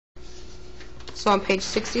So on page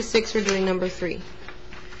 66, we're doing number 3.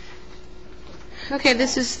 Okay,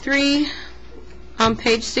 this is 3 on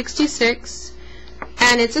page 66,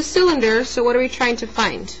 and it's a cylinder, so what are we trying to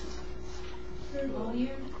find?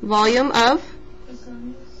 Volume of?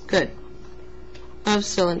 Good. Of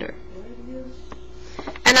cylinder.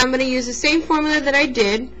 And I'm going to use the same formula that I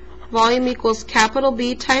did. Volume equals capital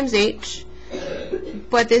B times H,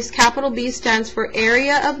 but this capital B stands for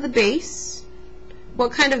area of the base.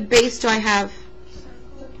 What kind of base do I have?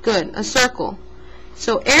 Good, a circle.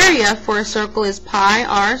 So area for a circle is pi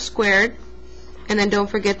r squared, and then don't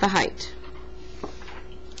forget the height.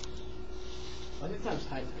 Why is it times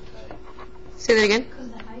height? Say that again? Because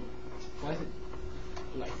the height. Why is it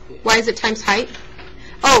like this? Why is it times height?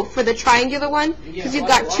 Oh, for the triangular one? Because you've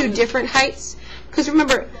got two different heights. Because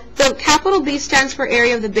remember, the capital B stands for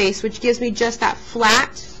area of the base, which gives me just that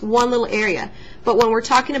flat, one little area. But when we're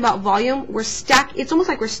talking about volume, it's almost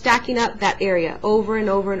like we're stacking up that area over and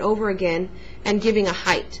over and over again and giving a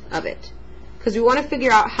height of it. Because we want to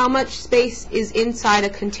figure out how much space is inside a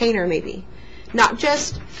container maybe. Not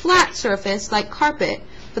just flat surface like carpet,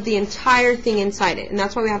 but the entire thing inside it. And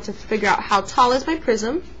that's why we have to figure out how tall is my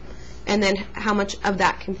prism and then how much of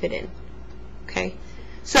that can fit in. Okay?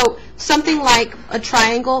 So something like a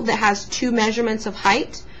triangle that has two measurements of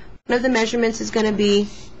height, one of the measurements is going to be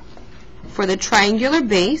for the triangular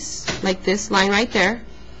base, like this line right there.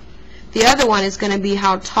 The other one is going to be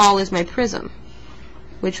how tall is my prism,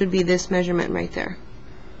 which would be this measurement right there.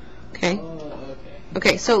 Okay?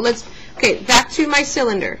 Okay, so back to my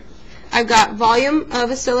cylinder. I've got volume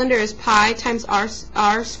of a cylinder is pi times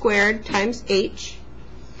r squared times h.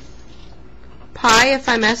 Pi, if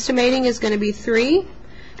I'm estimating, is going to be 3.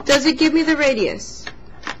 Does it give me the radius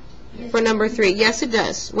for number 3? Yes, it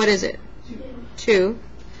does. What is it? 2.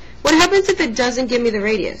 What happens if it doesn't give me the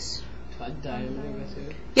radius? Cut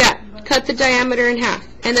diameter. Yeah, cut the diameter in half.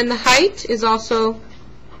 And then the height is also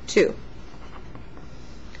 2.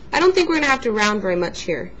 I don't think we're going to have to round very much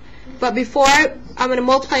here. But before I'm going to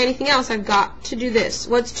multiply anything else, I've got to do this.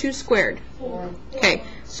 What's 2 squared? 4. Okay,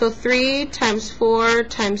 so 3 times 4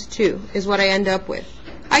 times 2 is what I end up with.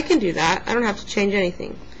 I can do that. I don't have to change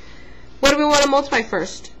anything. What do we want to multiply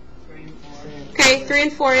first? 3 and 4. Okay, 3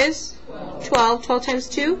 and 4 is? 12. 12 times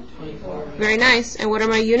 2? 24. Very nice. And what are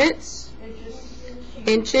my units?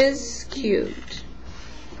 Inches cubed.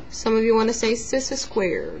 Some of you want to say cis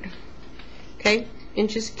squared. Okay,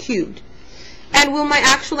 inches cubed. And will my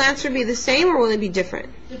actual answer be the same or will it be different?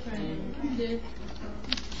 Different.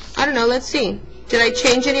 I don't know. Let's see. Did I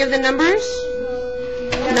change any of the numbers?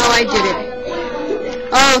 No, I didn't.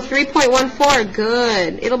 Oh, 3.14.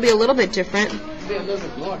 Good. It'll be a little bit different. It'll be a little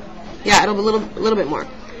bit more. Yeah, it'll be a little bit more.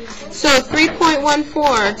 So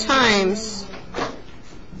 3.14 times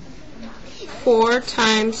 4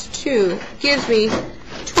 times 2 gives me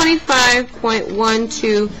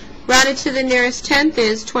 25.12. Rounded to the nearest tenth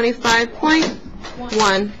is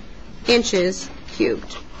 25.1 inches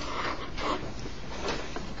cubed.